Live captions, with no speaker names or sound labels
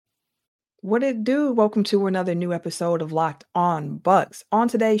What it do? Welcome to another new episode of Locked On Bucks. On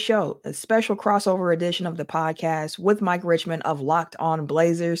today's show, a special crossover edition of the podcast with Mike Richmond of Locked On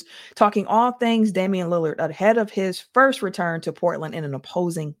Blazers, talking all things Damian Lillard ahead of his first return to Portland in an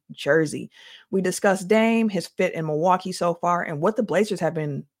opposing jersey. We discuss Dame, his fit in Milwaukee so far, and what the Blazers have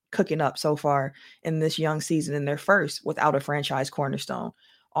been cooking up so far in this young season in their first without a franchise cornerstone.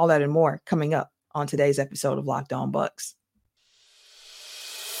 All that and more coming up on today's episode of Locked On Bucks.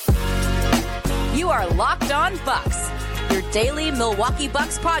 You are Locked On Bucks, your daily Milwaukee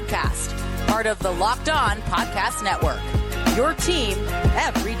Bucks podcast, part of the Locked On Podcast Network, your team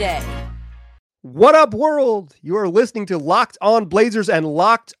every day. What up, world? You are listening to Locked On Blazers and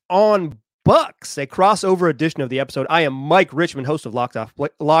Locked On Bucks, a crossover edition of the episode. I am Mike Richmond, host of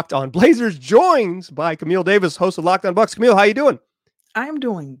Locked On Blazers, joined by Camille Davis, host of Locked On Bucks. Camille, how you doing? I'm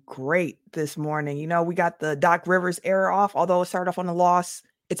doing great this morning. You know, we got the Doc Rivers era off, although it started off on a loss.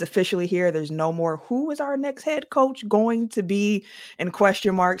 It's officially here. There's no more who is our next head coach going to be in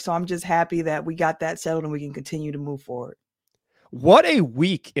question mark. So I'm just happy that we got that settled and we can continue to move forward. What a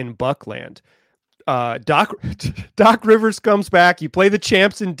week in Buckland. Doc Rivers comes back. You play the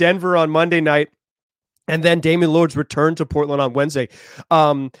champs in Denver on Monday night, and then Damian Lillard's return to Portland on Wednesday.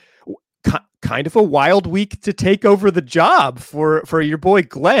 Kind of a wild week to take over the job for your boy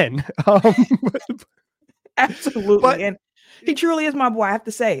Glenn. Absolutely. And he truly is my boy. I have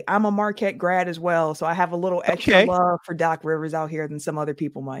to say, I'm a Marquette grad as well, so I have a little extra love for Doc Rivers out here than some other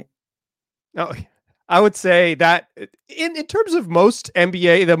people might. Oh, I would say that in terms of the most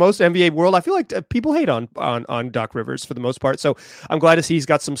NBA world, I feel like people hate on Doc Rivers for the most part. So I'm glad to see he's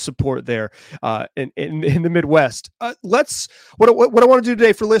got some support there in the Midwest. What I want to do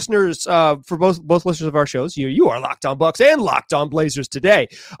today for listeners, for both listeners of our shows, you are Locked On Bucks and Locked On Blazers today,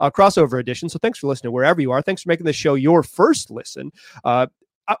 crossover edition. So thanks for listening wherever you are. Thanks for making this show your first listen.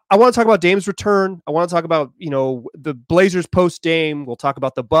 I want to talk about Dame's return. I want to talk about, the Blazers post Dame. We'll talk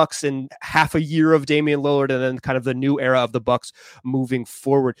about the Bucks and half a year of Damian Lillard and then kind of the new era of the Bucks moving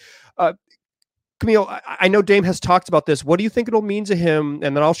forward. Camille, I know Dame has talked about this. What do you think it'll mean to him?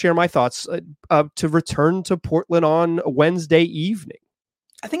 And then I'll share my thoughts to return to Portland on Wednesday evening.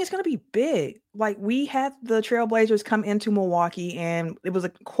 I think it's going to be big. Like, we had the Trailblazers come into Milwaukee, and it was,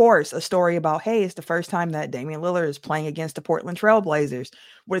 of course, a story about, hey, it's the first time that Damian Lillard is playing against the Portland Trailblazers.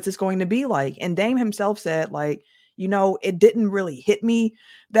 What is this going to be like? And Dame himself said, it didn't really hit me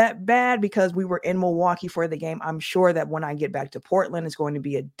that bad because we were in Milwaukee for the game. I'm sure that when I get back to Portland, it's going to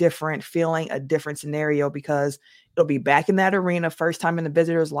be a different feeling, a different scenario, because it'll be back in that arena, first time in the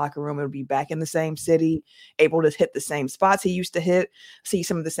visitors' locker room. It'll be back in the same city, able to hit the same spots he used to hit, see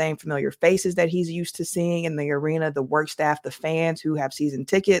some of the same familiar faces that he's used to seeing in the arena, the work staff, the fans who have season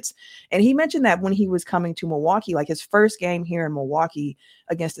tickets. And he mentioned that when he was coming to Milwaukee, like his first game here in Milwaukee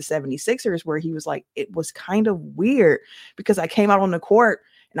against the 76ers, where he was like, it was kind of weird because I came out on the court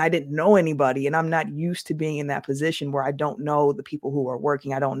and I didn't know anybody, and I'm not used to being in that position where I don't know the people who are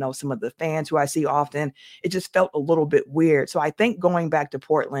working. I don't know some of the fans who I see often. It just felt a little bit weird. So I think going back to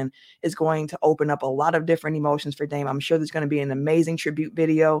Portland is going to open up a lot of different emotions for Dame. I'm sure there's going to be an amazing tribute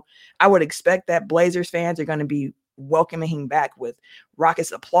video. I would expect that Blazers fans are going to be welcoming him back with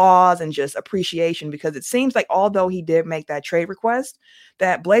raucous applause and just appreciation, because it seems like although he did make that trade request,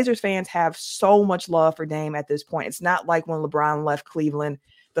 that Blazers fans have so much love for Dame at this point. It's not like when LeBron left Cleveland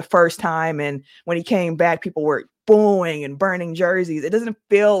the first time, and when he came back, people were booing and burning jerseys. It doesn't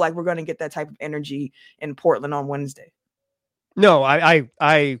feel like we're going to get that type of energy in Portland on Wednesday. No, I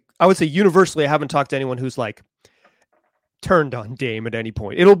would say universally, I haven't talked to anyone who's like turned on Dame at any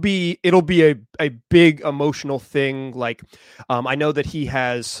point. It'll be a big emotional thing. Like, I know that he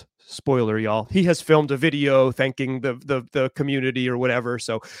has, spoiler, y'all, he has filmed a video thanking the community or whatever.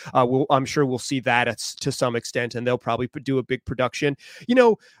 So I'm sure we'll see that to some extent, and they'll probably do a big production.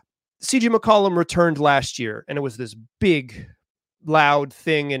 CJ McCollum returned last year, and it was this big, loud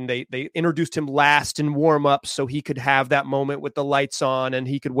thing, and they introduced him last in warm-up so he could have that moment with the lights on and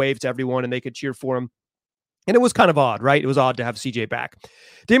he could wave to everyone and they could cheer for him. And it was kind of odd, right? It was odd to have CJ back.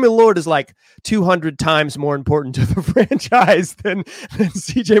 Damian Lillard is like 200 times more important to the franchise than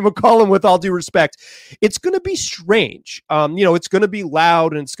CJ McCollum, with all due respect. It's going to be strange. It's going to be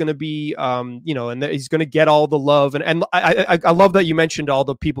loud, and it's going to be, and he's going to get all the love. And I love that you mentioned all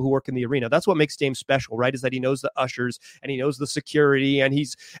the people who work in the arena. That's what makes Dame special, right? Is that he knows the ushers and he knows the security, and he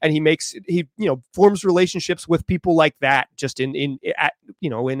forms relationships with people like that. Just in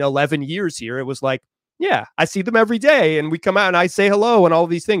 11 years here, it was like, yeah, I see them every day, and we come out and I say hello and all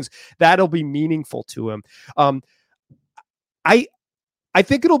these things. That'll be meaningful to him. I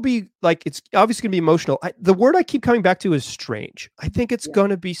think it'll be like, it's obviously gonna be emotional. The word I keep coming back to is strange. I think it's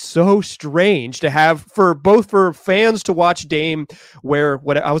gonna be so strange to have for fans to watch Dame wear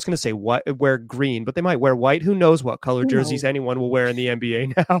what I was gonna say, wear green, but they might wear white. Who knows what color jerseys anyone will wear in the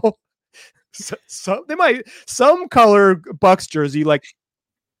NBA now? So they might some color Bucks jersey. Like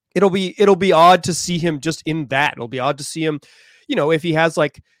it'll be odd to see him just in that. It'll be odd to see him, if he has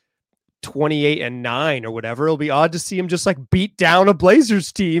like 28-9 or whatever, it'll be odd to see him just like beat down a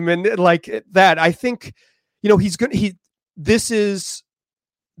Blazers team and like that. I think, this is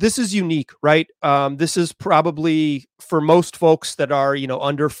unique, right? This is probably for most folks that are,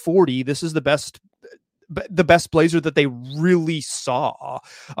 under 40, this is the best Blazer that they really saw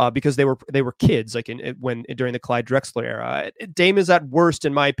because they were kids, like during the Clyde Drexler era. Dame is at worst,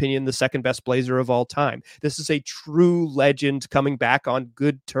 in my opinion, the second best Blazer of all time. This is a true legend coming back on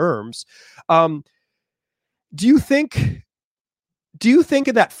good terms. Do you think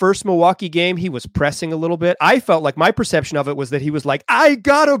in that first Milwaukee game he was pressing a little bit? I felt like my perception of it was that he was like, I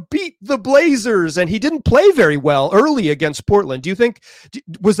gotta beat the Blazers, and he didn't play very well early against Portland.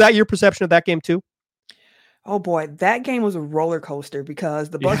 Was that your perception of that game too? Oh boy, that game was a roller coaster because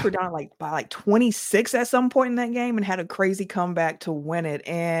the Bucks were down by 26 at some point in that game and had a crazy comeback to win it.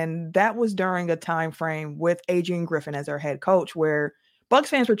 And that was during a time frame with Adrian Griffin as our head coach, where Bucks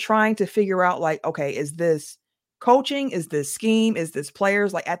fans were trying to figure out, like, okay, is this coaching? Is this scheme? Is this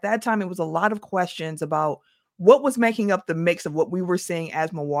players? Like at that time, it was a lot of questions about what was making up the mix of what we were seeing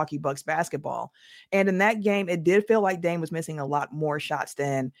as Milwaukee Bucks basketball. And in that game, it did feel like Dame was missing a lot more shots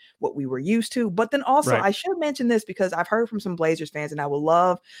than what we were used to. But then also, I should mention this because I've heard from some Blazers fans, and I would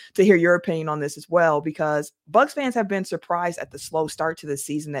love to hear your opinion on this as well, because Bucks fans have been surprised at the slow start to the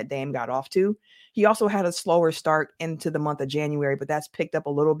season that Dame got off to. He also had a slower start into the month of January, but that's picked up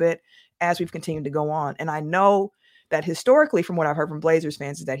a little bit as we've continued to go on. And I know that historically, from what I've heard from Blazers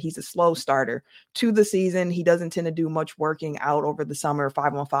fans, is that he's a slow starter to the season. He doesn't tend to do much working out over the summer,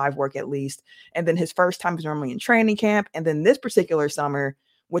 5-on-5 work at least. And then his first time is normally in training camp. And then this particular summer,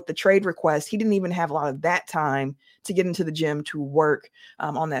 with the trade request, he didn't even have a lot of that time to get into the gym to work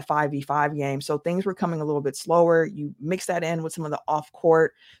on that 5v5 game. So things were coming a little bit slower. You mix that in with some of the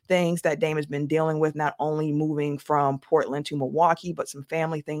off-court things that Dame has been dealing with, not only moving from Portland to Milwaukee, but some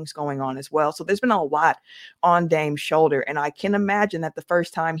family things going on as well. So there's been a lot on Dame's shoulder. And I can imagine that the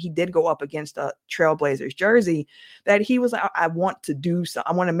first time he did go up against a Trailblazers jersey, that he was like, I want to do so.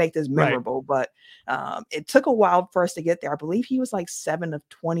 I want to make this memorable. Right. But it took a while for us to get there. I believe he was like 7 of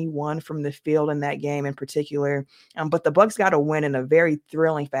 21 from the field in that game in particular. But the Bucks got a win in a very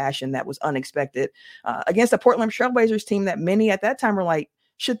thrilling fashion that was unexpected against a Portland Trailblazers team that many at that time were like,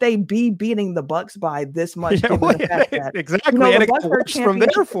 should they be beating the Bucks by this much? Exactly. And it works from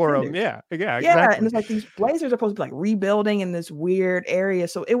there for them. Yeah, exactly. And it's like these Blazers are supposed to be like rebuilding in this weird area.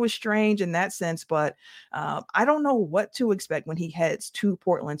 So it was strange in that sense. But I don't know what to expect when he heads to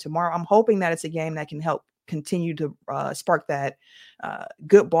Portland tomorrow. I'm hoping that it's a game that can help continue to spark that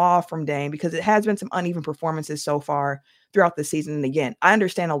good ball from Dame, because it has been some uneven performances so far throughout the season. And again, I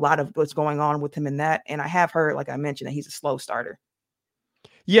understand a lot of what's going on with him in that. And I have heard, like I mentioned, that he's a slow starter.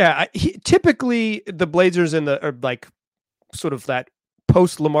 Yeah, typically the Blazers are like sort of that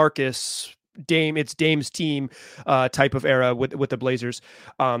post LaMarcus Dame, it's Dame's team type of era with the Blazers.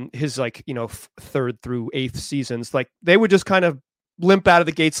 His like, third through eighth seasons, like they would just kind of limp out of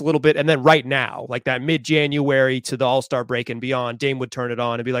the gates a little bit, and then right now, like that mid-January to the All-Star break and beyond, Dame would turn it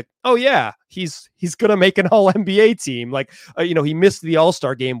on and be like, oh yeah, he's gonna make an All-NBA team. Like he missed the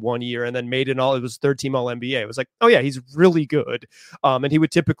All-Star game one year and then made it was third team All-NBA. It was like, oh yeah, he's really good. And he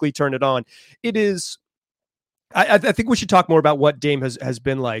would typically turn it on. It is I think we should talk more about what Dame has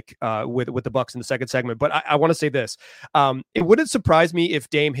been like with the Bucks in the second segment, but I want to say this. It wouldn't surprise me if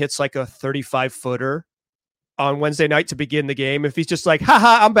Dame hits like a 35-footer on Wednesday night to begin the game, if he's just like,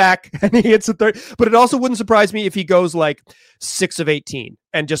 haha, I'm back, and he hits a third. But it also wouldn't surprise me if he goes like 6 of 18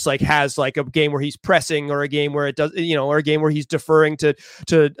 and just like has like a game where he's pressing, or a game where it does, or a game where he's deferring to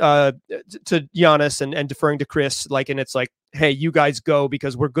Giannis and deferring to Chris, like, and it's like, hey, you guys go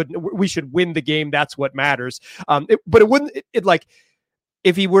because we're good. We should win the game. That's what matters. But it wouldn't, like,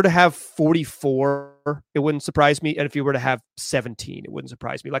 if he were to have 44, it wouldn't surprise me. And if he were to have 17, it wouldn't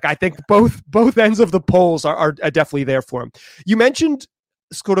surprise me. Like, I think both ends of the polls are definitely there for him. You mentioned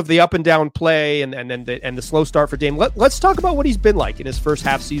sort of the up and down play and the slow start for Dame. Let's talk about what he's been like in his first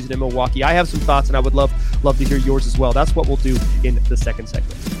half season in Milwaukee. I have some thoughts, and I would love to hear yours as well. That's what we'll do in the second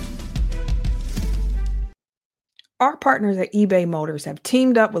segment. Our partners at eBay Motors have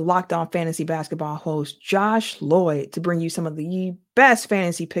teamed up with Locked On Fantasy Basketball host Josh Lloyd to bring you some of the best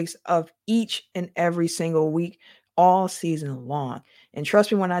fantasy picks of each and every single week, all season long. And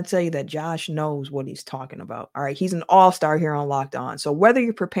trust me when I tell you that Josh knows what he's talking about. All right. He's an all-star here on Locked On. So whether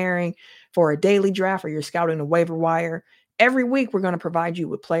you're preparing for a daily draft or you're scouting the waiver wire, every week we're going to provide you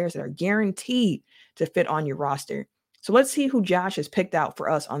with players that are guaranteed to fit on your roster. So let's see who Josh has picked out for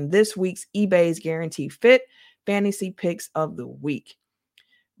us on this week's eBay's Guaranteed Fit Fantasy Picks of the Week.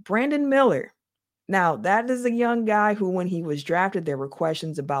 Brandon Miller. Now, that is a young guy who, when he was drafted, there were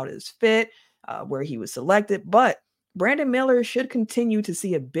questions about his fit, where he was selected, but Brandon Miller should continue to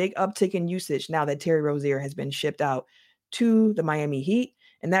see a big uptick in usage now that Terry Rozier has been shipped out to the Miami Heat,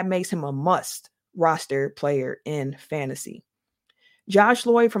 and that makes him a must roster player in fantasy. Josh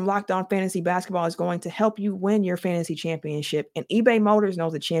Lloyd from Locked On Fantasy Basketball is going to help you win your fantasy championship, and eBay Motors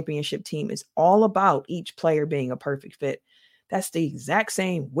knows the championship team is all about each player being a perfect fit. That's the exact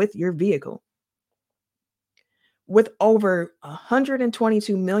same with your vehicle. With over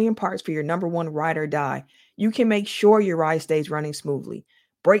 122 million parts for your number one ride or die, you can make sure your ride stays running smoothly.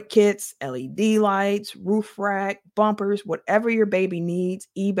 Brake kits, LED lights, roof rack, bumpers, whatever your baby needs,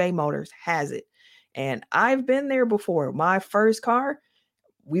 eBay Motors has it. And I've been there before. My first car,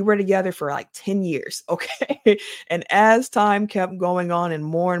 we were together for like 10 years, okay? And as time kept going on and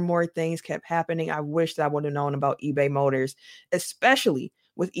more things kept happening, I wish that I would have known about eBay Motors, especially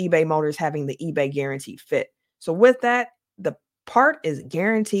with eBay Motors having the eBay Guaranteed Fit. So with that, the part is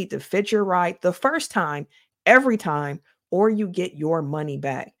guaranteed to fit your ride the first time, every time, or you get your money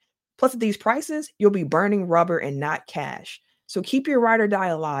back. Plus, at these prices, you'll be burning rubber and not cash. So keep your ride or die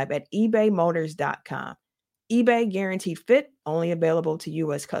alive at ebaymotors.com. eBay Guaranteed Fit, only available to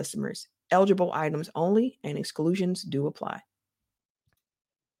U.S. customers. Eligible items only, and exclusions do apply.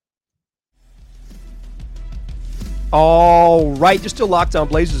 All right, just still Locked On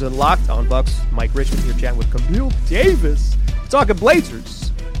Blazers and Locked On Bucks. Mike Richmond here chatting with Camille Davis. Talking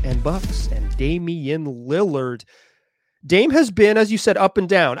Blazers and Bucks and Damian Lillard. Dame has been, as you said, up and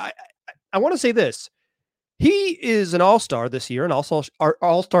down. I want to say this. He is an all-star this year, an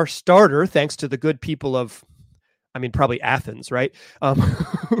all-star starter, thanks to the good people of, probably Athens, right?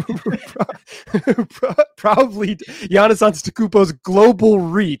 Probably Giannis Antetokounmpo's global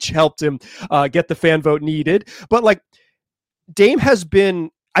reach helped him get the fan vote needed. But like, Dame has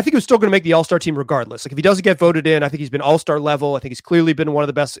been, I think he was still going to make the all-star team regardless. Like, if he doesn't get voted in, I think he's been all-star level. I think he's clearly been one of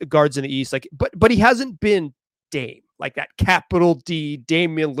the best guards in the East. Like, but he hasn't been Dame. Like that capital D,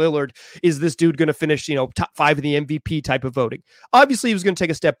 Damian Lillard, is this dude going to finish, top 5 in the MVP type of voting? Obviously, he was going to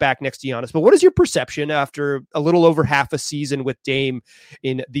take a step back next to Giannis. But what is your perception after a little over half a season with Dame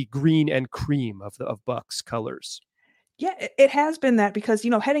in the green and cream of Bucks colors? Yeah, it has been that because,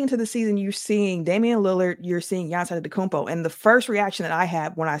 heading into the season, you're seeing Damian Lillard, you're seeing Giannis Antetokounmpo. And the first reaction that I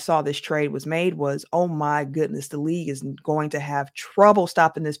had when I saw this trade was made was, oh my goodness, the league is going to have trouble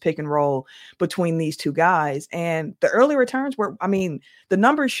stopping this pick and roll between these two guys. And the early returns were, the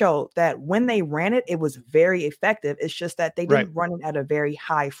numbers show that when they ran it, it was very effective. It's just that they didn't run it at a very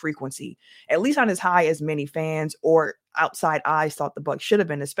high frequency, at least not as high as many fans or outside eyes thought the Bucks should have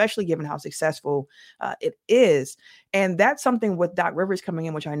been, especially given how successful it is. And that's something with Doc Rivers coming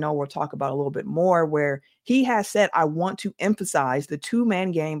in, which I know we'll talk about a little bit more, where he has said, I want to emphasize the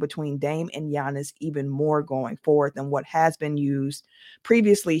two-man game between Dame and Giannis even more going forward than what has been used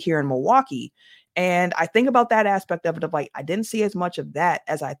previously here in Milwaukee. And I think about that aspect of it, of like, I didn't see as much of that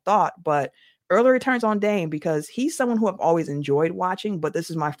as I thought, but early returns on Dame, because he's someone who I've always enjoyed watching, but this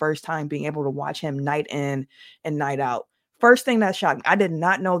is my first time being able to watch him night in and night out. First thing that shocked me, I did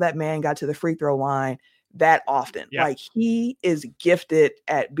not know that man got to the free throw line that often. Yeah. Like, he is gifted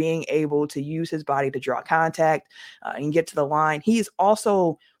at being able to use his body to draw contact and get to the line. He is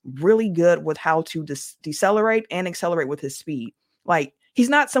also really good with how to decelerate and accelerate with his speed. Like, he's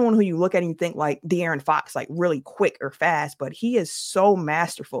not someone who you look at and you think like De'Aaron Fox, like really quick or fast, but he is so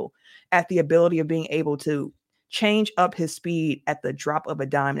masterful at the ability of being able to change up his speed at the drop of a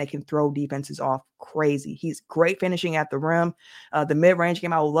dime. They can throw defenses off crazy. He's great finishing at the rim. The mid-range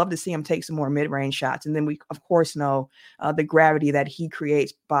game, I would love to see him take some more mid-range shots. And then we, of course, know the gravity that he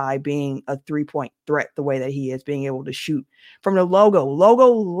creates by being a three-point threat the way that he is, being able to shoot from the logo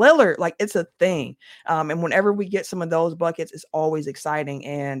Lillard. Like, it's a thing. And whenever we get some of those buckets, it's always exciting.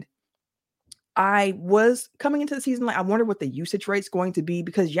 And I was coming into the season, like, I wonder what the usage rate's going to be,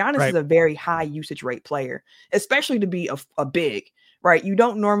 because Giannis is a very high usage rate player, especially to be a big, right? You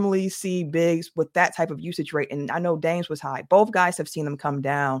don't normally see bigs with that type of usage rate. And I know Dame's was high. Both guys have seen them come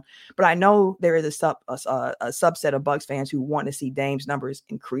down, but I know there is a subset of Bucks fans who want to see Dame's numbers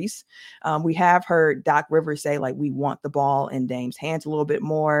increase. We have heard Doc Rivers say, like, we want the ball in Dame's hands a little bit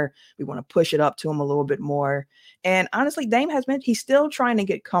more. We want to push it up to him a little bit more. And honestly, Dame he's still trying to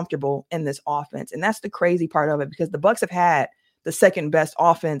get comfortable in this offense. And that's the crazy part of it, because the Bucks have had the second best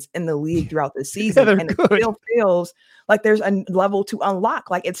offense in the league throughout the season. Yeah, and it still feels like there's a level to unlock.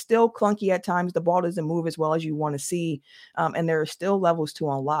 Like, it's still clunky at times. The ball doesn't move as well as you want to see. And there are still levels to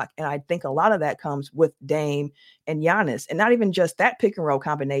unlock. And I think a lot of that comes with Dame and Giannis, and not even just that pick and roll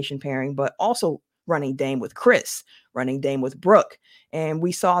combination pairing, but also running Dame with Chris, running Dame with Brooke. And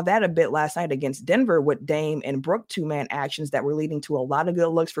we saw that a bit last night against Denver with Dame and Brooke two-man actions that were leading to a lot of good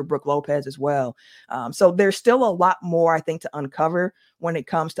looks for Brooke Lopez as well. So there's still a lot more, I think, to uncover when it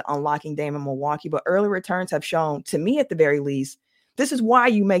comes to unlocking Dame in Milwaukee. But early returns have shown, to me at the very least, this is why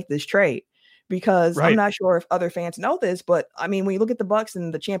you make this trade. Because I'm not sure if other fans know this, but I mean, when you look at the Bucks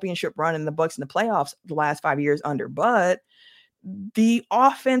and the championship run and the Bucks in the playoffs the last 5 years under Bud, the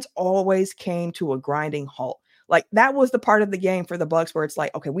offense always came to a grinding halt. Like, that was the part of the game for the Bucks where it's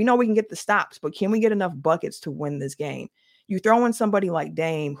like, okay, we know we can get the stops, but can we get enough buckets to win this game? You throw in somebody like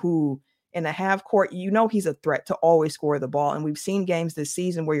Dame, who in the half court, he's a threat to always score the ball. And we've seen games this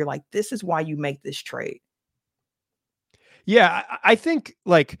season where you're like, this is why you make this trade. Yeah, I think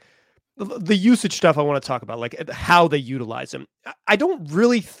like the usage stuff I want to talk about, like how they utilize him. I don't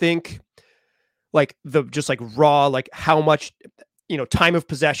really think like the just like raw, like how much, time of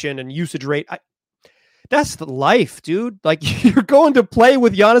possession and usage rate. That's the life, dude. Like, you're going to play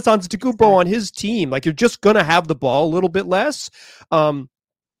with Giannis Antetokounmpo on his team. Like, you're just going to have the ball a little bit less,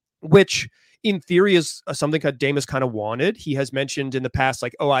 which in theory is something that Dame has kind of wanted. He has mentioned in the past,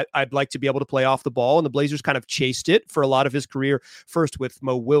 like, I'd like to be able to play off the ball. And the Blazers kind of chased it for a lot of his career, first with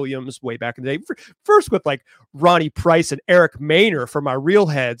Mo Williams way back in the day, first with like Ronnie Price and Eric Maynor for my real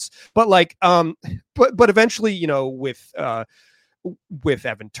heads. But like, but eventually, with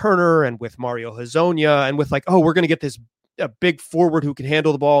Evan Turner and with Mario Hezonja and with like, we're going to get this a big forward who can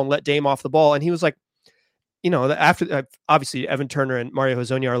handle the ball and let Dame off the ball. And he was like, after obviously Evan Turner and Mario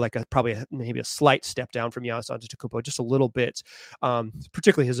Hezonja are like maybe a slight step down from Giannis Antetokounmpo, just a little bit.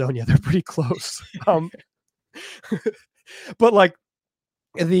 Particularly Hezonja, they're pretty close. But like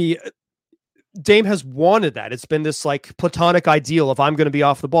the Dame has wanted that. It's been this like platonic ideal of I'm going to be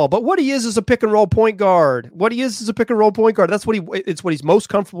off the ball. But what he is a pick and roll point guard. That's it's what he's most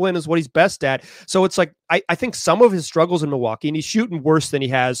comfortable in, is what he's best at. So it's like, I think some of his struggles in Milwaukee, and he's shooting worse than he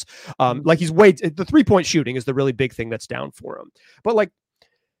has. Like the 3-point shooting is the really big thing that's down for him. But like,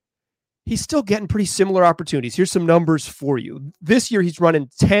 he's still getting pretty similar opportunities. Here's some numbers for you. This year, he's running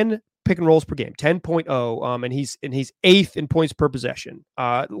 10 pick and rolls per game, 10.0. And he's 8th in points per possession.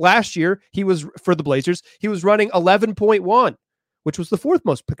 Last year, for the Blazers, he was running 11.1, which was the 4th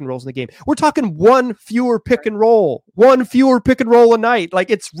most pick and rolls in the game. We're talking one fewer pick and roll a night.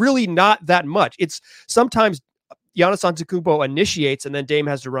 Like, it's really not that much. It's sometimes Giannis Antetokounmpo initiates, and then Dame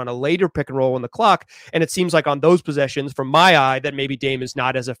has to run a later pick and roll on the clock. And it seems like on those possessions, from my eye, that maybe Dame is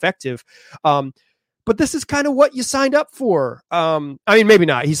not as effective. But this is kind of what you signed up for. I mean, maybe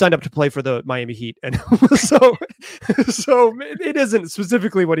not. He signed up to play for the Miami Heat. And so it isn't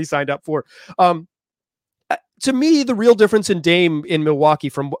specifically what he signed up for. To me, the real difference in Dame in Milwaukee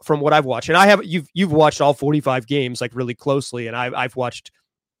from what I've watched, and you've watched all 45 games like really closely, and I've watched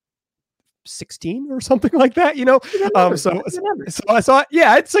 16 or something like that, So I saw,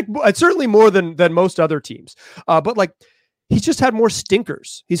 yeah, it's certainly more than most other teams. But like, he's just had more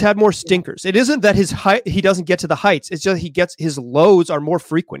stinkers. It isn't that his height, he doesn't get to the heights. It's just his lows are more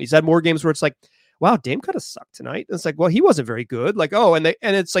frequent. He's had more games where it's like, wow, Dame kind of sucked tonight. And it's like, well, he wasn't very good. Like, and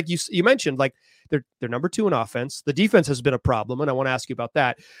it's like you mentioned, like they're number 2 in offense. The defense has been a problem, and I want to ask you about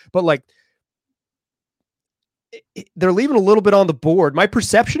that. But like, they're leaving a little bit on the board. My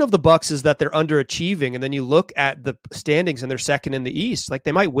perception of the Bucks is that they're underachieving, and then you look at the standings and they're second in the East. Like,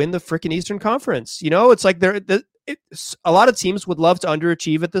 they might win the freaking Eastern Conference. It's like a lot of teams would love to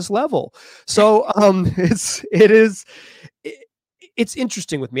underachieve at this level. So it's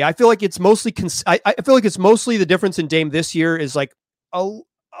interesting with me. I feel like it's mostly I feel like it's mostly the difference in Dame this year is like a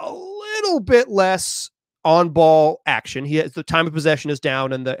little bit less on ball action. The time of possession is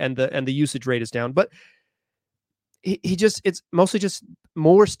down, and the usage rate is down, but it's mostly just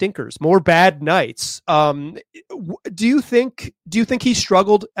more stinkers, more bad nights. Do you think he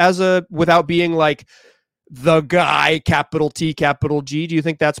struggled without being like the guy, capital T, capital G? Do you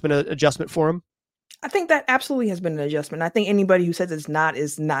think that's been an adjustment for him? I think that absolutely has been an adjustment. I think anybody who says it's not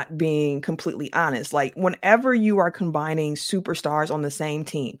is not being completely honest. Like, whenever you are combining superstars on the same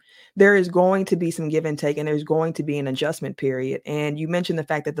team, there is going to be some give and take, and there's going to be an adjustment period. And you mentioned the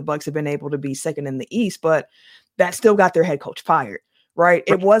fact that the Bucks have been able to be second in the East, but that still got their head coach fired, right?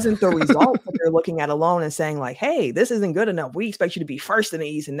 It wasn't the result that they're looking at alone and saying like, hey, this isn't good enough. We expect you to be first in the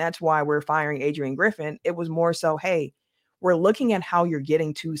East, and that's why we're firing Adrian Griffin. It was more so, hey, we're looking at how you're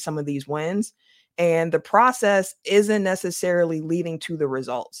getting to some of these wins, And the process isn't necessarily leading to the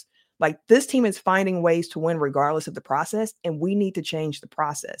results. Like, this team is finding ways to win regardless of the process. And we need to change the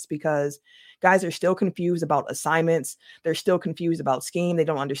process because guys are still confused about assignments. They're still confused about scheme. They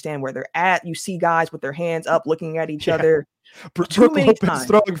don't understand where they're at. You see guys with their hands up looking at each other too many times.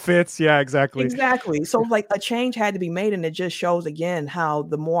 Throwing fits. Yeah, exactly. Exactly. So like a change had to be made. And it just shows again how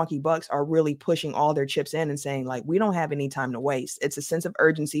the Milwaukee Bucks are really pushing all their chips in and saying, like, we don't have any time to waste. It's a sense of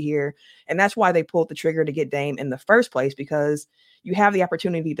urgency here. And that's why they pulled the trigger to get Dame in the first place, because you have the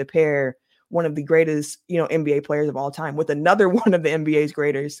opportunity to pair one of the greatest, NBA players of all time with another one of the NBA's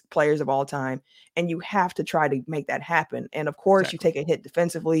greatest players of all time. And you have to try to make that happen. And of course, You take a hit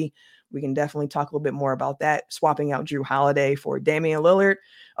defensively. We can definitely talk a little bit more about that. Swapping out Jrue Holiday for Damian Lillard,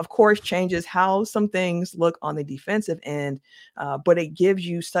 of course, changes how some things look on the defensive end, but it gives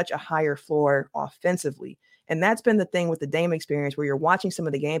you such a higher floor offensively. And that's been the thing with the Dame experience, where you're watching some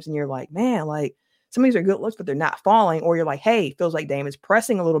of the games and you're like, man, like, some of these are good looks, but they're not falling. Or you're like, hey, feels like Dame is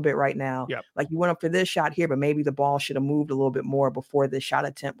pressing a little bit right now. Yep. Like, you went up for this shot here, but maybe the ball should have moved a little bit more before this shot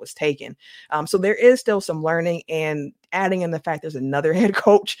attempt was taken. So there is still some learning, and adding in the fact there's another head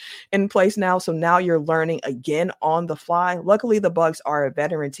coach in place now. So now you're learning again on the fly. Luckily, the Bucks are a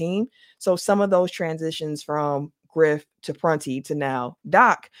veteran team. So some of those transitions from Griff to Prunty to now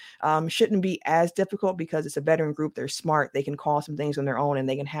Doc shouldn't be as difficult because it's a veteran group. They're smart. They can call some things on their own, and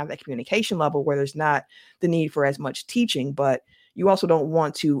they can have that communication level where there's not the need for as much teaching. But you also don't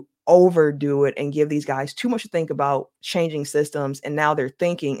want to overdo it and give these guys too much to think about changing systems. And now they're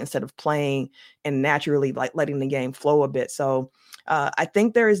thinking instead of playing and naturally like letting the game flow a bit. So I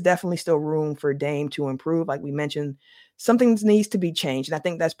think there is definitely still room for Dame to improve. Like we mentioned, something needs to be changed. And I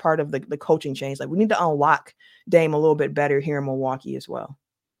think that's part of the coaching change. Like, we need to unlock Dame a little bit better here in Milwaukee as well.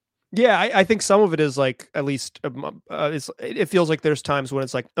 Yeah, I think some of it is like, at least it feels like there's times when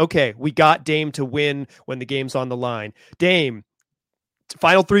it's like, okay, we got Dame to win when the game's on the line. Dame,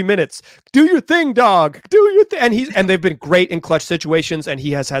 final 3 minutes, do your thing, dog, do your thing. And they've been great in clutch situations, and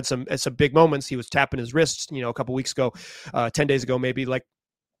he has had some big moments. He was tapping his wrists, a couple weeks ago, 10 days ago, maybe. Like,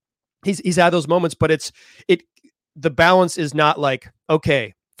 he's had those moments, but the balance is not like,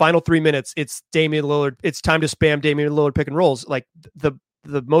 okay, final 3 minutes, it's Damian Lillard, it's time to spam Damian Lillard pick and rolls. Like,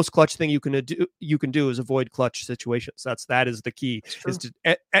 the most clutch thing you can do is avoid clutch situations. That is the key.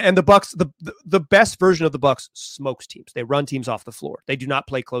 And the Bucks, the best version of the Bucks smokes teams. They run teams off the floor. They do not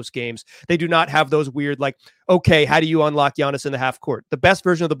play close games. They do not have those weird, like, okay, how do you unlock Giannis in the half court? The best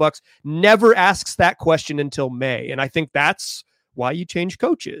version of the Bucks never asks that question until May. And I think that's why you change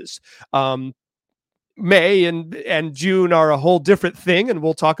coaches. May and June are a whole different thing, and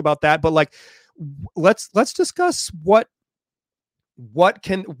we'll talk about that. But like, let's discuss what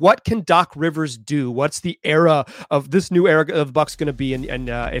can Doc Rivers do? What's the era of this new era of Bucks going to be? And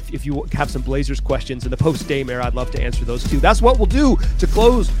if you have some Blazers questions in the post Dame era, I'd love to answer those too. That's what we'll do to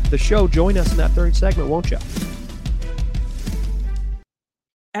close the show. Join us in that third segment, won't you?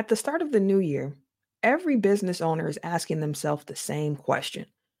 At the start of the new year, every business owner is asking themselves the same question.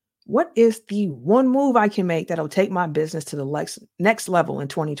 What is the one move I can make that'll take my business to the next level in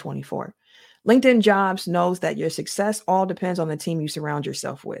 2024? LinkedIn Jobs knows that your success all depends on the team you surround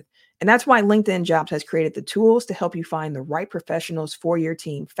yourself with. And that's why LinkedIn Jobs has created the tools to help you find the right professionals for your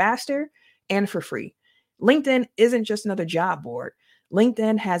team faster and for free. LinkedIn isn't just another job board.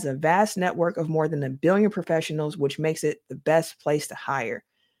 LinkedIn has a vast network of more than 1 billion professionals, which makes it the best place to hire.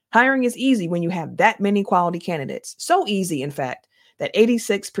 Hiring is easy when you have that many quality candidates. So easy, in fact, that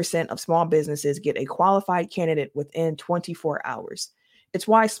 86% of small businesses get a qualified candidate within 24 hours. It's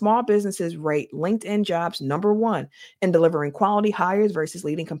why small businesses rate LinkedIn Jobs #1 in delivering quality hires versus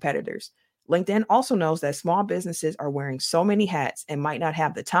leading competitors. LinkedIn also knows that small businesses are wearing so many hats and might not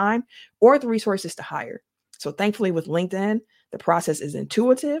have the time or the resources to hire. So thankfully with LinkedIn, the process is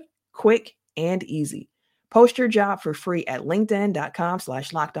intuitive, quick, and easy. Post your job for free at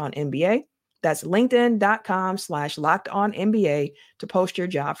linkedin.com/lockedonnba. That's linkedin.com/lockedonnba to post your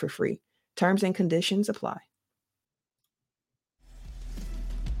job for free. Terms and conditions apply.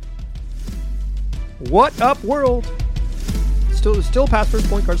 What up, world? Still past first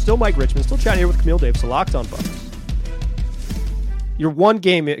point guard, still Mike Richmond, still chatting here with Camille Davis, Locked On Bucks. You're one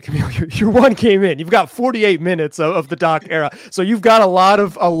game in, Camille. You're one game in. You've got 48 minutes of the Doc era, so you've got a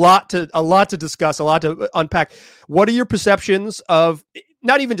lot to discuss, a lot to unpack. What are your perceptions of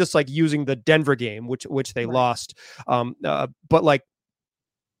not even just like using the Denver game, which they lost, but like,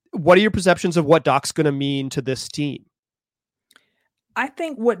 what are your perceptions of what Doc's going to mean to this team? I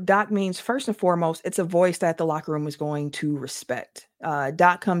think what Doc means, first and foremost, it's a voice that the locker room is going to respect.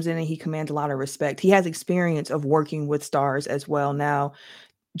 Doc comes in and he commands a lot of respect. He has experience of working with stars as well. Now,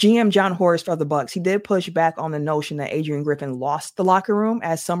 GM John Horst for the Bucks, he did push back on the notion that Adrian Griffin lost the locker room,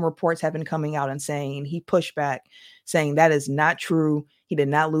 as some reports have been coming out and saying he pushed back, saying that is not true. He did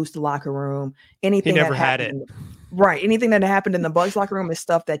not lose the locker room. Anything he never that had happened, it. Right. Anything that happened in the Bucks locker room is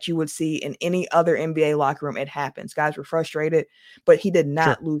stuff that you would see in any other NBA locker room. It happens. Guys were frustrated, but he did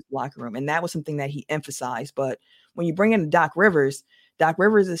not lose the locker room. And that was something that he emphasized. But when you bring in Doc Rivers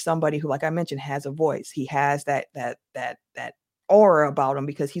is somebody who, like I mentioned, has a voice. He has that aura about him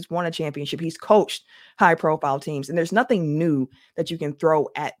because he's won a championship. He's coached high profile teams, and there's nothing new that you can throw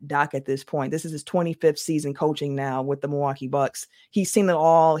at Doc at this point. This is his 25th season coaching now with the Milwaukee Bucks. He's seen it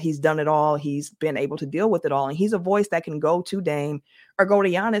all. He's done it all. He's been able to deal with it all. And he's a voice that can go to Dame or go to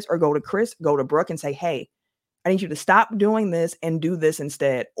Giannis or go to Chris, go to Brooke and say, hey, I need you to stop doing this and do this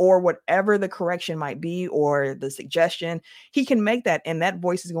instead, or whatever the correction might be, or the suggestion. He can make that, and that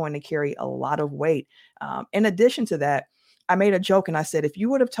voice is going to carry a lot of weight. In addition to that, I made a joke and I said, if you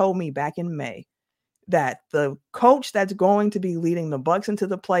would have told me back in May that the coach that's going to be leading the Bucks into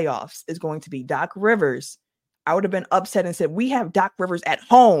the playoffs is going to be Doc Rivers, I would have been upset and said, we have Doc Rivers at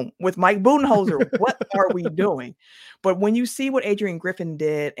home with Mike Budenholzer. What are we doing? But when you see what Adrian Griffin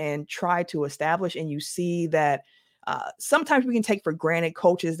did and tried to establish, and you see that sometimes we can take for granted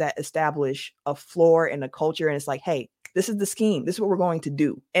coaches that establish a floor and a culture. And it's like, hey, this is the scheme. This is what we're going to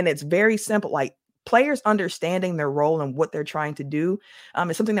do. And it's very simple. Like, players understanding their role and what they're trying to do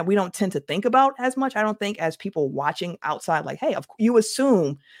is something that we don't tend to think about as much. I don't think as people watching outside, like, hey, you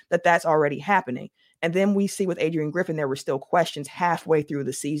assume that that's already happening. And then we see with Adrian Griffin, there were still questions halfway through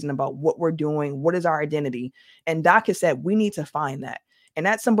the season about what we're doing. What is our identity? And Doc has said, we need to find that. And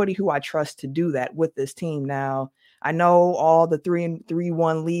that's somebody who I trust to do that with this team. Now, I know all the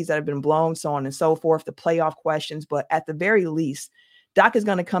 3-1 leads that have been blown, so on and so forth, the playoff questions, but at the very least, Doc is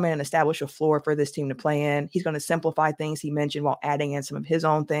going to come in and establish a floor for this team to play in. He's going to simplify things he mentioned while adding in some of his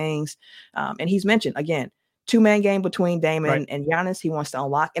own things. And he's mentioned, again, 2-man game between Dame and Giannis he wants to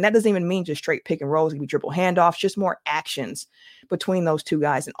unlock. And that doesn't even mean just straight pick and rolls. It can be triple handoffs, just more actions between those two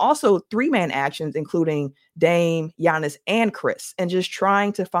guys. And also 3-man actions, including Dame, Giannis, and Chris, and just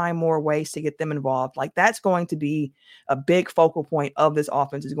trying to find more ways to get them involved. Like, that's going to be a big focal point of this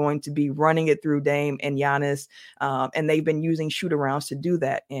offense, is going to be running it through Dame and Giannis. And they've been using shoot arounds to do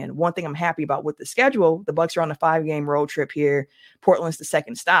that. And one thing I'm happy about with the schedule, the Bucks are on a 5-game road trip here. Portland's the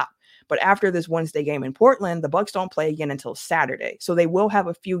second stop. But after this Wednesday game in Portland, the Bucks don't play again until Saturday. So they will have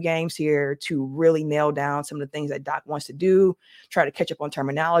a few games here to really nail down some of the things that Doc wants to do, try to catch up on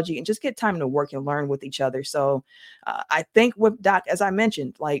terminology, and just get time to work and learn with each other. So I think with Doc, as I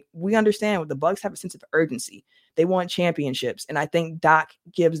mentioned, like, we understand the Bucks have a sense of urgency. They want championships. And I think Doc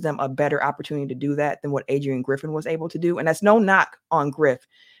gives them a better opportunity to do that than what Adrian Griffin was able to do. And that's no knock on Griff.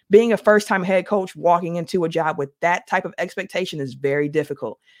 Being a first-time head coach, walking into a job with that type of expectation is very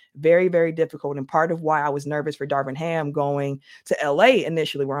difficult. Very, very difficult. And part of why I was nervous for Darvin Ham going to LA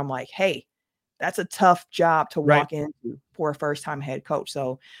initially, where I'm like, hey, that's a tough job to walk into for a first-time head coach.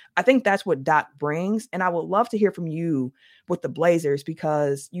 So I think that's what Doc brings. And I would love to hear from you with the Blazers,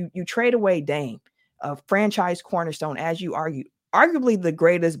 because you trade away Dame, a franchise cornerstone, as you argue, arguably the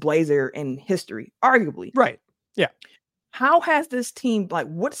greatest Blazer in history, arguably. Right. Yeah. How has this team, like,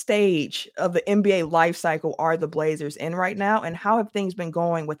 what stage of the NBA life cycle are the Blazers in right now? And how have things been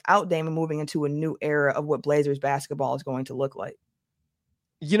going without Dame moving into a new era of what Blazers basketball is going to look like?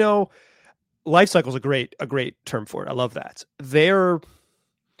 You know, life cycle is a great term for it. I love that. They're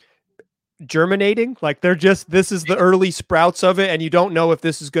germinating. Like, this is the early sprouts of it. And you don't know if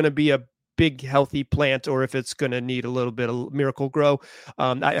this is going to be a big healthy plant or if it's going to need a little bit of miracle grow.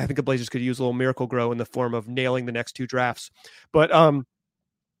 I think the Blazers could use a little miracle grow in the form of nailing the next 2 drafts, but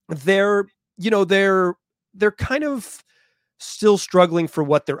they're kind of still struggling for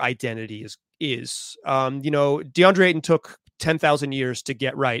what their identity is. DeAndre Ayton took 10,000 years to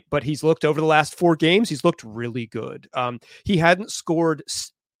get right, but he's looked over the last 4 games. He's looked really good. He hadn't scored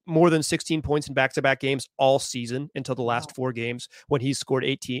more than 16 points in back-to-back games all season until the last 4 games, when he scored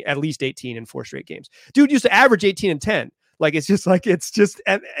at least 18 in 4 straight games. Dude used to average 18 and 10.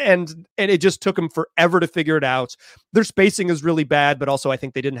 And it just took him forever to figure it out. Their spacing is really bad, but also I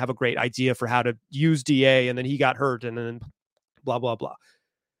think they didn't have a great idea for how to use DA, and then he got hurt, and then blah, blah, blah.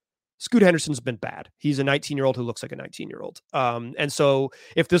 Scoot Henderson's been bad. He's a 19-year-old who looks like a 19-year-old. And so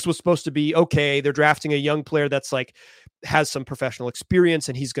if this was supposed to be, okay, they're drafting a young player that's like, has some professional experience,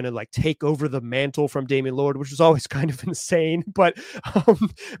 and he's going to like take over the mantle from Damian Lillard, which is always kind of insane, but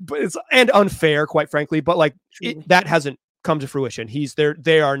it's, and unfair, quite frankly, but like that hasn't come to fruition.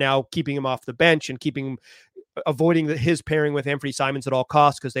 They are now keeping him off the bench and avoiding his pairing with Anthony Simons at all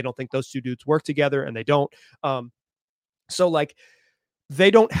costs, because they don't think those two dudes work together, and they don't. So like, they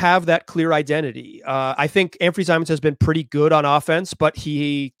don't have that clear identity. I think Anthony Simons has been pretty good on offense, but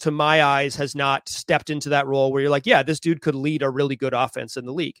he, to my eyes, has not stepped into that role where you're like, yeah, this dude could lead a really good offense in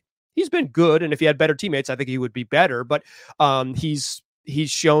the league. He's been good, and if he had better teammates, I think he would be better. But he's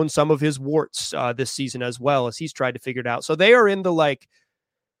shown some of his warts this season as well as he's tried to figure it out. So they are in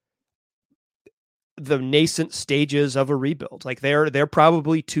the nascent stages of a rebuild. Like they're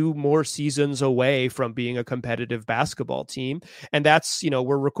probably 2 more seasons away from being a competitive basketball team. And that's,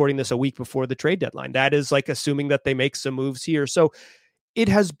 we're recording this a week before the trade deadline. That is like assuming that they make some moves here. So it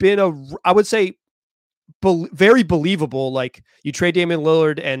has been I would say, very believable. Like you trade Damian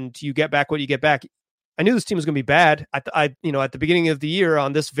Lillard and you get back what you get back. I knew this team was going to be bad. At the beginning of the year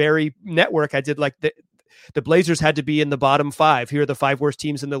on this very network, I did like the Blazers had to be in the bottom 5. Here are the 5 worst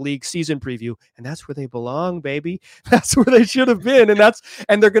teams in the league season preview. And that's where they belong, baby. That's where they should have been. And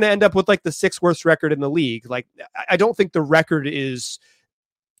they're going to end up with like the 6th worst record in the league. Like, I don't think the record is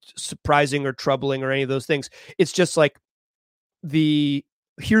surprising or troubling or any of those things. It's just like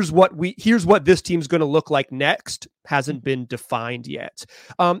here's what this team's going to look like next hasn't been defined yet.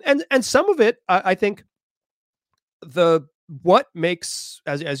 And some of it, I think what makes,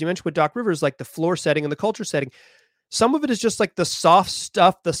 as you mentioned with Doc Rivers, like the floor setting and the culture setting, some of it is just like the soft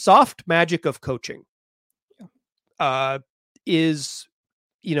stuff, the soft magic of coaching is,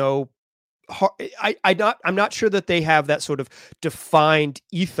 I'm not sure that they have that sort of defined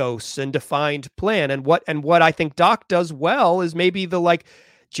ethos and defined plan. And what I think Doc does well is maybe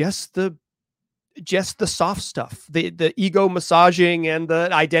just the soft stuff, the ego massaging and the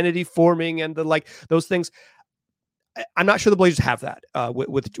identity forming and those things. I'm not sure the Blazers have that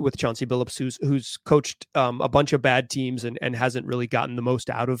with Chauncey Billups, who's coached a bunch of bad teams and hasn't really gotten the most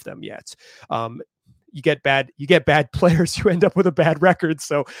out of them yet. You get bad players, you end up with a bad record.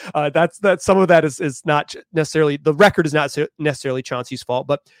 So that's some of that is not necessarily, the record is not necessarily Chauncey's fault,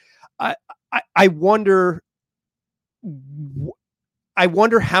 but I wonder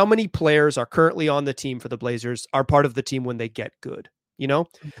how many players are currently on the team for the Blazers are part of the team when they get good. And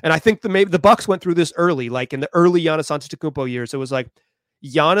I think maybe the Bucks went through this early, like in the early Giannis Antetokounmpo years. It was like,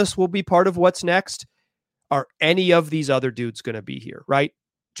 Giannis will be part of what's next. Are any of these other dudes going to be here? Right?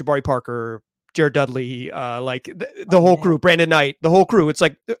 Jabari Parker, Jared Dudley, the whole crew, Brandon Knight, the whole crew. It's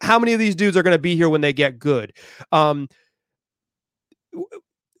like, how many of these dudes are going to be here when they get good?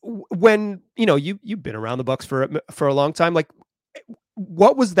 When, you've been around the Bucks for a long time, like,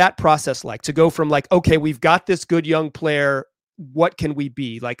 what was that process like to go from like, okay, we've got this good young player, what can we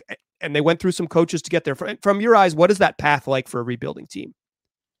be like? And they went through some coaches to get there. From your eyes, what is that path like for a rebuilding team?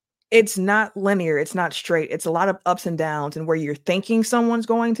 It's not linear. It's not straight. It's a lot of ups and downs, and where you're thinking someone's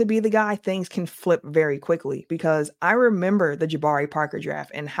going to be the guy, things can flip very quickly. Because I remember the Jabari Parker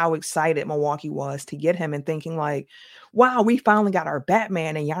draft and how excited Milwaukee was to get him, and thinking like, wow, we finally got our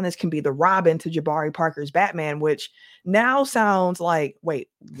Batman, and Giannis can be the Robin to Jabari Parker's Batman, which now sounds like, wait,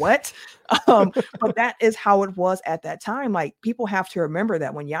 what? But that is how it was at that time. Like, people have to remember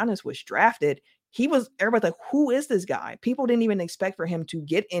that when Giannis was drafted, everybody's like, who is this guy? People didn't even expect for him to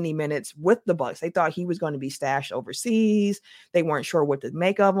get any minutes with the Bucks. They thought he was going to be stashed overseas. They weren't sure what to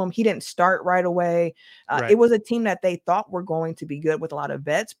make of him. He didn't start right away. Right. It was a team that they thought were going to be good with a lot of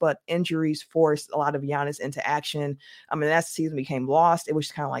vets, but injuries forced a lot of Giannis into action. I mean, as the season became lost, it was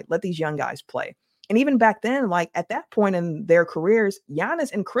just kind of like, let these young guys play. And even back then, like at that point in their careers,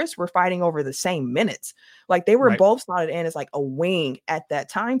 Giannis and Chris were fighting over the same minutes. Like they were both slotted in as like a wing at that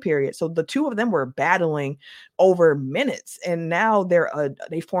time period. So the two of them were battling over minutes. And now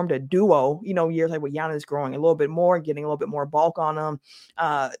they formed a duo, years like with Giannis growing a little bit more, getting a little bit more bulk on them,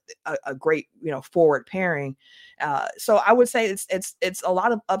 a great, forward pairing. So I would say it's a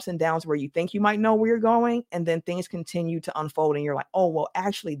lot of ups and downs where you think you might know where you're going, and then things continue to unfold and you're like, oh, well,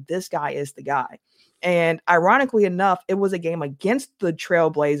 actually this guy is the guy. And ironically enough, it was a game against the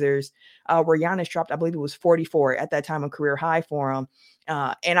Trailblazers where Giannis dropped, I believe it was 44 at that time, a career high for him.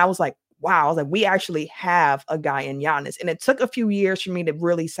 And I was like, wow, I was like, we actually have a guy in Giannis. And it took a few years for me to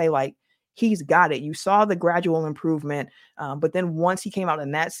really say like, he's got it. You saw the gradual improvement. But then once he came out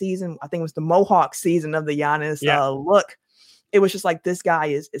in that season, I think it was the Mohawk season of the Giannis look, it was just like, this guy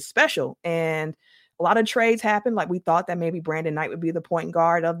is special. And a lot of trades happened. Like we thought that maybe Brandon Knight would be the point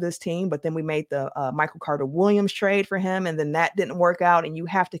guard of this team, but then we made the Michael Carter Williams trade for him, and then that didn't work out, and you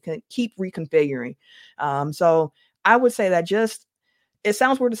have to keep reconfiguring. So I would say that it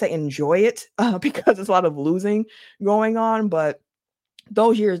sounds weird to say enjoy it because there's a lot of losing going on, but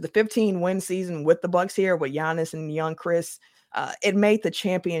those years, the 15-win season with the Bucks here with Giannis and young Chris, it made the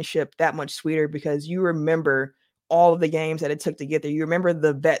championship that much sweeter because you remember all of the games that it took to get there. You remember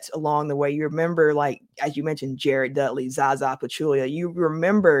the vets along the way. You remember, like, as you mentioned, Jared Dudley, Zaza Pachulia. You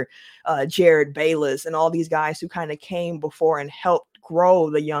remember Jared Bayless and all these guys who kind of came before and helped grow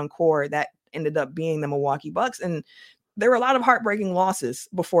the young core that ended up being the Milwaukee Bucks. And there were a lot of heartbreaking losses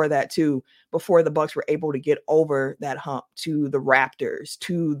before that too, before the Bucks were able to get over that hump to the Raptors,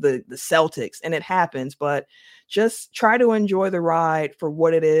 to the Celtics. And it happens, but just try to enjoy the ride for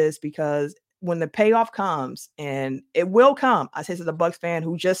what it is, because when the payoff comes, and it will come, I say to the Bucks fan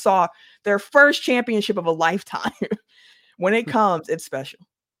who just saw their first championship of a lifetime, when it comes, it's special.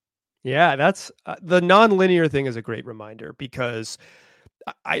 Yeah, that's the nonlinear thing is a great reminder, because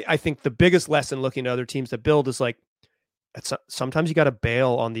I think the biggest lesson looking at other teams that build is like, sometimes you got to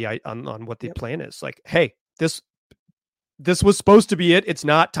bail on on what the plan is. Like, hey, this was supposed to be it. It's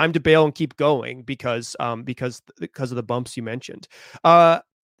not time to bail and keep going because of the bumps you mentioned. I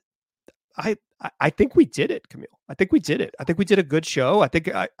think we did it, Camille. I think we did it. I think we did a good show. I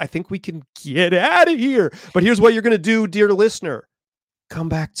think we can get out of here. But here's what you're going to do, dear listener. Come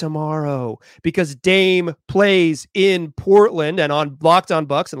back tomorrow, because Dame plays in Portland, and on Locked On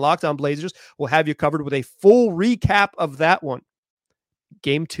Bucks and Locked On Blazers, we'll have you covered with a full recap of that one.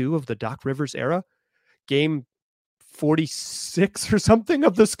 Game 2 of the Doc Rivers era, game 46 or something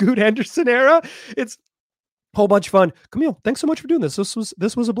of the Scoot Henderson era. It's a whole bunch of fun. Camille, thanks so much for doing this. This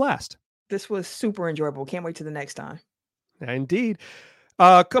was a blast. This was super enjoyable. Can't wait to the next time. Indeed.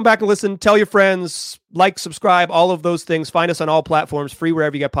 Come back and listen. Tell your friends, like, subscribe, all of those things. Find us on all platforms, free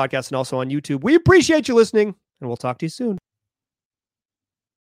wherever you get podcasts, and also on YouTube. We appreciate you listening, and we'll talk to you soon.